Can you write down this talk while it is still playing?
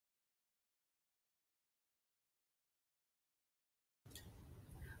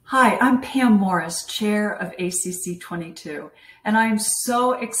Hi, I'm Pam Morris, Chair of ACC.22, and I'm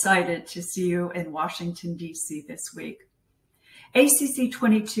so excited to see you in Washington, D.C. this week.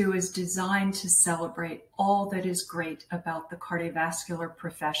 ACC.22 is designed to celebrate all that is great about the cardiovascular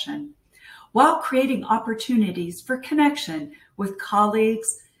profession, while creating opportunities for connection with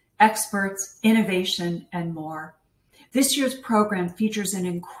colleagues, experts, innovation, and more. This year's program features an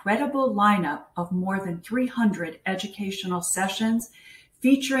incredible lineup of more than 300 educational sessions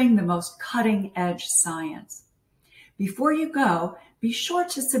featuring the most cutting-edge science. Before you go, be sure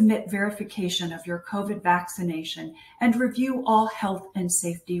to submit verification of your COVID vaccination and review all health and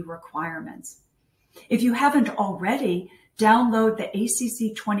safety requirements. If you haven't already, download the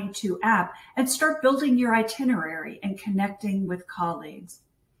ACC.22 app and start building your itinerary and connecting with colleagues.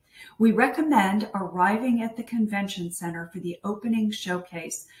 We recommend arriving at the convention center for the opening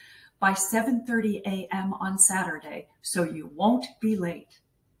showcase by 7:30 a.m. on Saturday, so you won't be late.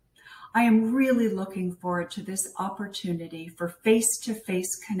 I am really looking forward to this opportunity for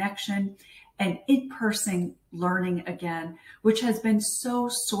face-to-face connection and in-person learning again, which has been so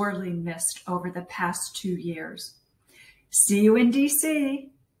sorely missed over the past 2 years. See you in DC.